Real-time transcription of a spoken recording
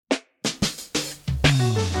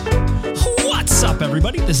What's up,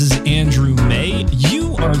 everybody? This is Andrew May.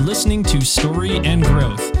 You are listening to Story and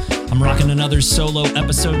Growth. I'm rocking another solo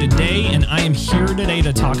episode today, and I am here today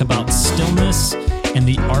to talk about stillness and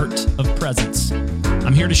the art of presence.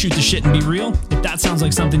 I'm here to shoot the shit and be real. If that sounds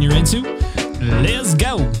like something you're into, let's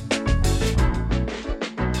go.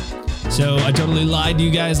 So I totally lied to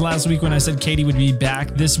you guys last week when I said Katie would be back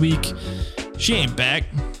this week. She ain't back.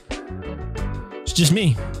 It's just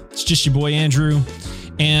me. It's just your boy Andrew.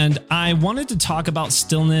 And I wanted to talk about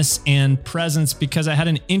stillness and presence because I had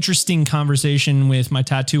an interesting conversation with my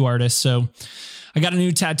tattoo artist. So I got a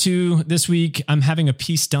new tattoo this week. I'm having a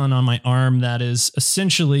piece done on my arm that is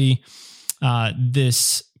essentially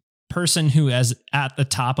this person who is at the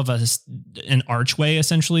top of an archway.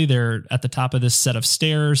 Essentially, they're at the top of this set of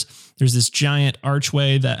stairs. There's this giant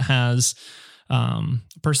archway that has a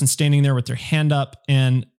person standing there with their hand up,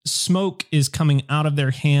 and smoke is coming out of their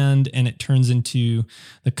hand, and it turns into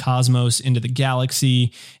the cosmos, into the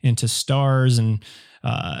galaxy, into stars and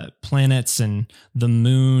planets and the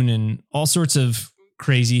moon and all sorts of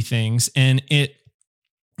crazy things. And it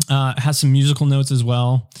has some musical notes as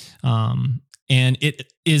well. And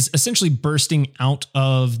it is essentially bursting out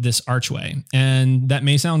of this archway. And that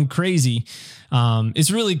may sound crazy. It's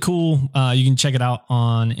really cool. You can check it out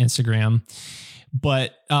on Instagram.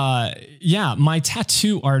 But yeah, my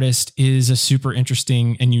tattoo artist is a super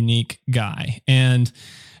interesting and unique guy. And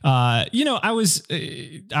I was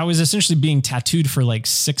essentially being tattooed for like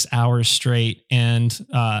 6 hours straight, and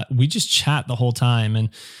we just chat the whole time. And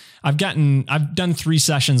I've done 3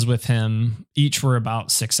 sessions with him, each for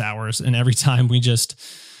about 6 hours, and every time we just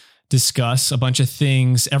discuss a bunch of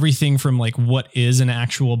things, everything from like what is an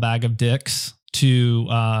actual bag of dicks to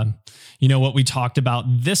what we talked about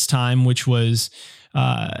this time, which was,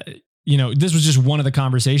 this was just one of the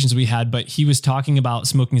conversations we had, but he was talking about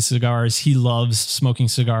smoking cigars. He loves smoking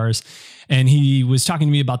cigars, and he was talking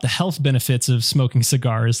to me about the health benefits of smoking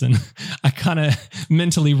cigars. And I kind of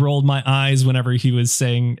mentally rolled my eyes whenever he was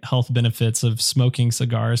saying health benefits of smoking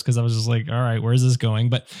cigars, because I was just like, all right, where's this going?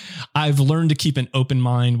 But I've learned to keep an open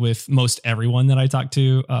mind with most everyone that I talk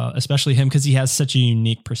to, especially him, because he has such a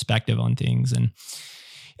unique perspective on things. And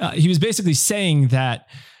he was basically saying that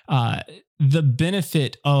the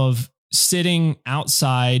benefit of sitting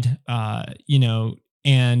outside,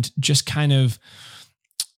 and just kind of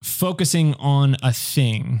focusing on a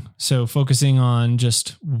thing. So focusing on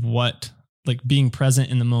just like being present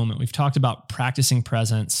in the moment. We've talked about practicing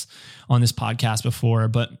presence on this podcast before,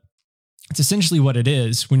 but it's essentially what it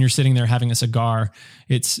is when you're sitting there having a cigar.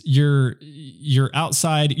 It's you're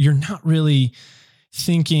outside. You're not really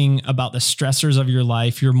thinking about the stressors of your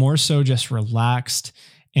life. You're more so just relaxed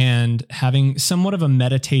and having somewhat of a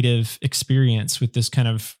meditative experience with this kind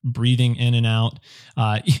of breathing in and out,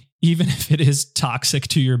 even if it is toxic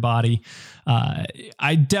to your body.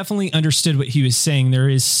 I definitely understood what he was saying. There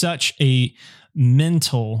is such a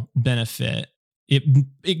mental benefit.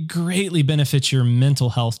 It greatly benefits your mental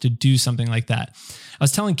health to do something like that. I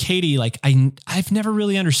was telling Katie, like, I've never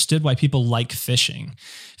really understood why people like fishing.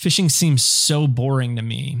 Fishing seems so boring to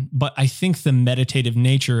me, but I think the meditative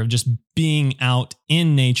nature of just being out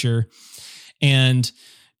in nature and,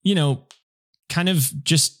 kind of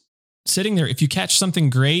just sitting there. If you catch something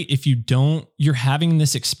great, if you don't, you're having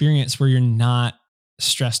this experience where you're not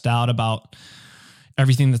stressed out about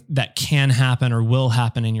everything that can happen or will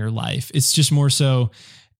happen in your life. It's just more so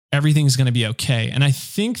everything's going to be okay. And I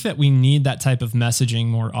think that we need that type of messaging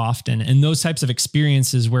more often, and those types of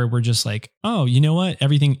experiences where we're just like, oh, you know what?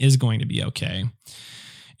 Everything is going to be okay.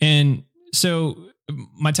 And so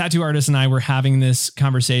my tattoo artist and I were having this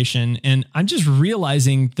conversation, and I'm just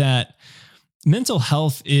realizing that mental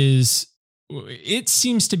health it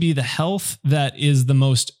seems to be the health that is the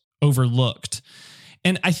most overlooked.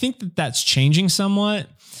 And I think that that's changing somewhat.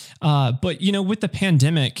 But, with the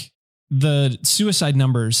pandemic, the suicide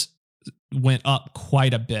numbers went up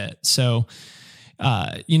quite a bit. So,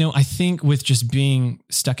 I think with just being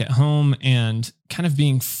stuck at home and kind of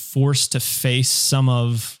being forced to face some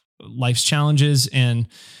of life's challenges and,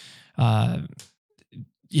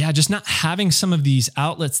 just not having some of these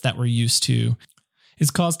outlets that we're used to, it's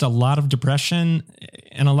caused a lot of depression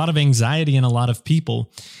and a lot of anxiety in a lot of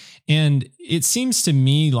people. And it seems to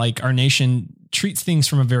me like our nation treats things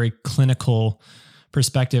from a very clinical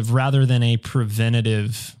perspective rather than a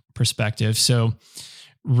preventative perspective. So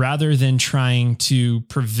rather than trying to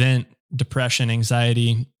prevent depression,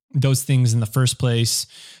 anxiety, those things in the first place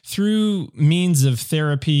through means of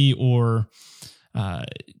therapy or,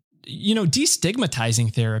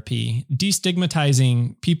 destigmatizing therapy,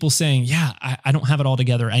 destigmatizing people saying, yeah, I don't have it all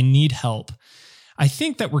together. I need help. I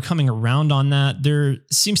think that we're coming around on that. There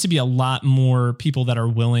seems to be a lot more people that are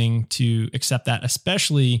willing to accept that,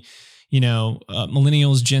 especially,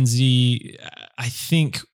 millennials, Gen Z. I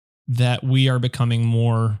think that we are becoming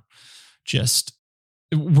more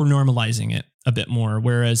we're normalizing it a bit more.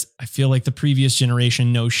 Whereas I feel like the previous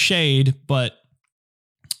generation, no shade, but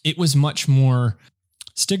it was much more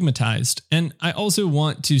stigmatized. And I also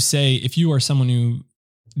want to say, if you are someone who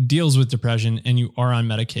deals with depression and you are on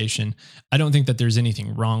medication, I don't think that there's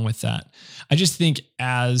anything wrong with that. I just think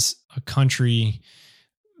as a country,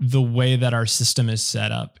 the way that our system is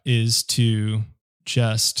set up is to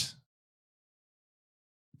just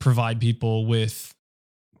provide people with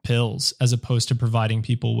pills as opposed to providing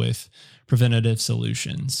people with preventative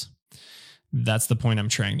solutions. That's the point I'm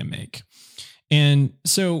trying to make. And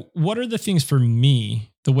so what are the things for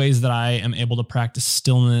me, the ways that I am able to practice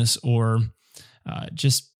stillness or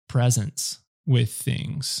just presence with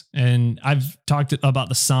things? And I've talked about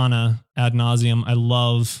the sauna ad nauseum. I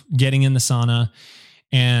love getting in the sauna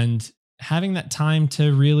and having that time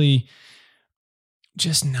to really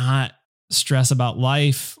just not stress about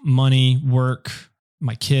life, money, work,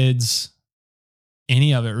 my kids,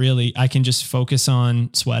 any of it really. I can just focus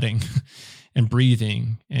on sweating and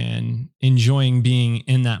breathing and enjoying being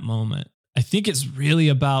in that moment. I think it's really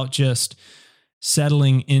about just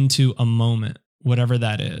settling into a moment, whatever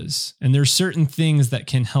that is. And there's certain things that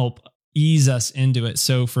can help ease us into it.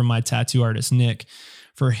 So for my tattoo artist, Nick,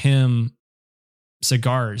 for him,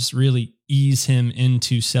 cigars really ease him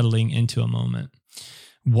into settling into a moment.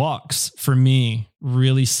 Walks for me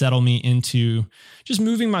really settle me into just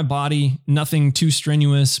moving my body, nothing too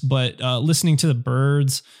strenuous, but listening to the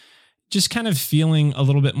birds, just kind of feeling a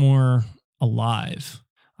little bit more alive.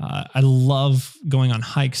 I love going on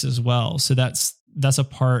hikes as well. So that's a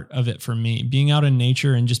part of it for me. Being out in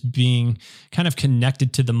nature and just being kind of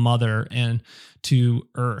connected to the mother and to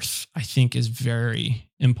earth, I think is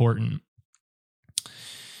very important.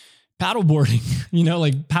 Paddleboarding,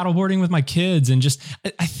 like paddleboarding with my kids. And just,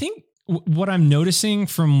 I think what I'm noticing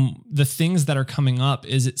from the things that are coming up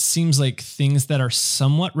is it seems like things that are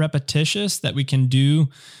somewhat repetitious that we can do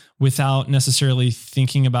without necessarily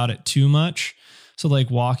thinking about it too much. So like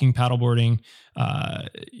walking, paddleboarding,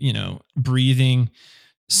 breathing,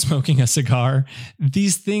 smoking a cigar,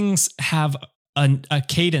 these things have a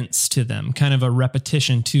cadence to them, kind of a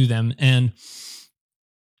repetition to them. And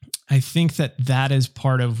I think that is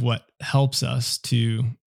part of what helps us to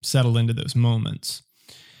settle into those moments.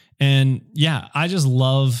 And yeah, I just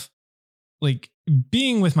love like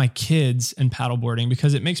being with my kids and paddleboarding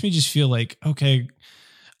because it makes me just feel like, okay,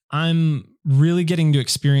 I'm really getting to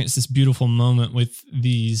experience this beautiful moment with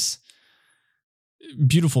these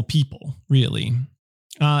beautiful people, really.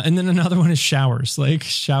 And then another one is showers. Like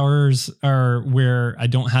showers are where I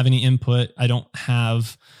don't have any input. I don't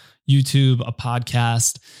have YouTube, a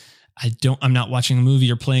podcast. I'm not watching a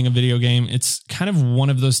movie or playing a video game. It's kind of one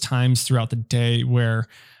of those times throughout the day where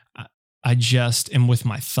I just am with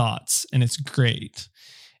my thoughts, and it's great.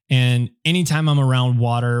 And anytime I'm around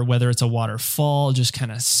water, whether it's a waterfall, just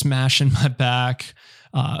kind of smashing my back,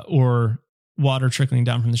 or water trickling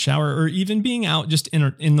down from the shower, or even being out just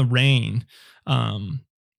in the rain, I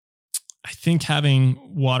think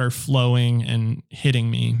having water flowing and hitting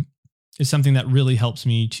me is something that really helps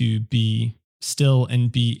me to be still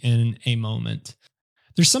and be in a moment.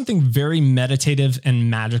 There's something very meditative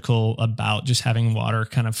and magical about just having water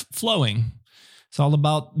kind of flowing. It's all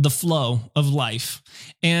about the flow of life.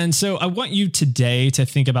 And so I want you today to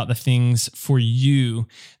think about the things for you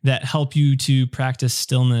that help you to practice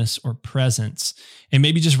stillness or presence, and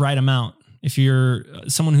maybe just write them out. If you're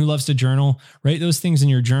someone who loves to journal, write those things in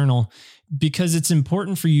your journal because it's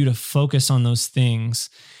important for you to focus on those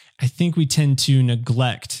things. I think we tend to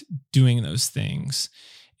neglect doing those things.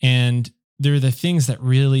 And they're the things that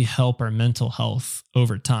really help our mental health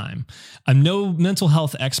over time. I'm no mental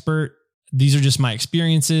health expert. These are just my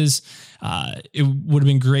experiences. It would have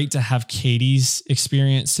been great to have Katie's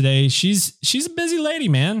experience today. She's a busy lady,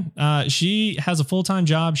 man. She has a full-time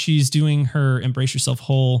job. She's doing her Embrace Yourself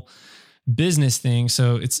Whole business thing.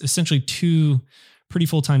 So it's essentially two pretty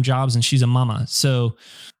full-time jobs, and she's a mama. So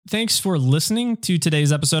thanks for listening to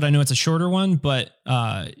today's episode. I know it's a shorter one, but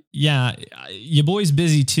yeah, your boy's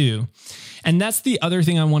busy too. And that's the other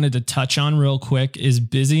thing I wanted to touch on real quick is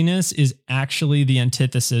busyness is actually the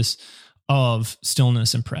antithesis of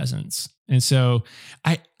stillness and presence. And so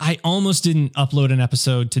I almost didn't upload an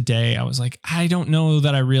episode today. I was like, I don't know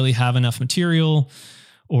that I really have enough material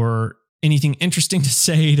or anything interesting to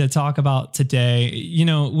say to talk about today,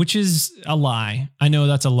 which is a lie. I know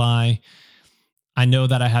that's a lie. I know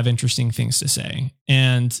that I have interesting things to say.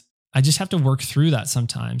 And I just have to work through that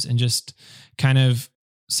sometimes and just kind of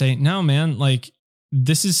say, no, man, like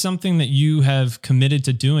this is something that you have committed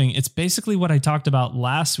to doing. It's basically what I talked about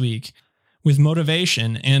last week with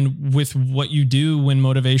motivation and with what you do when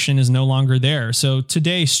motivation is no longer there. So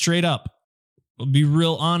today, straight up, I'll be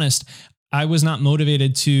real honest, I was not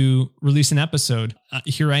motivated to release an episode.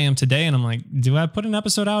 Here I am today, and I'm like, do I put an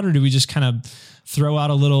episode out, or do we just kind of throw out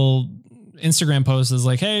a little Instagram post that's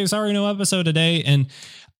like, hey, sorry, no episode today? And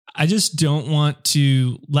I just don't want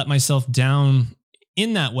to let myself down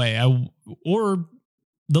in that way. Or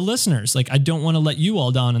the listeners, like I don't want to let you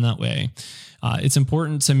all down in that way. It's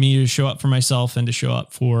important to me to show up for myself and to show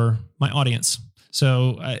up for my audience.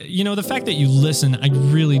 So, the fact that you listen, I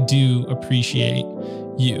really do appreciate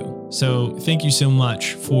you. So thank you so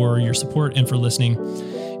much for your support and for listening.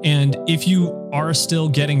 And if you are still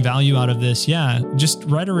getting value out of this, just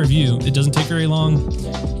write a review. It doesn't take very long.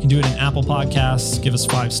 You can do it in Apple Podcasts, give us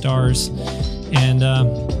 5 stars. And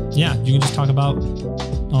you can just talk about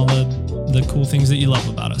all the cool things that you love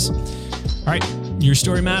about us. All right, your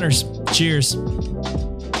story matters. Cheers.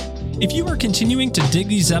 If you are continuing to dig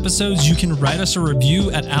these episodes, you can write us a review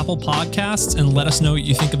at Apple Podcasts and let us know what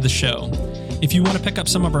you think of the show. If you want to pick up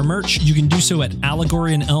some of our merch, you can do so at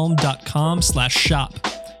allegoryandelm.com/shop.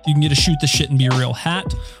 You can get a Shoot the Shit and Be Real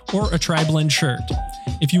hat or a Tri-Blend shirt.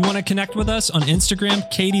 If you want to connect with us on Instagram,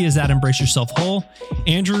 Katie is at Embrace Yourself Whole.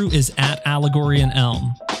 Andrew is at Allegory and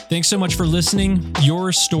Elm. Thanks so much for listening.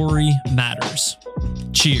 Your story matters.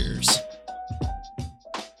 Cheers.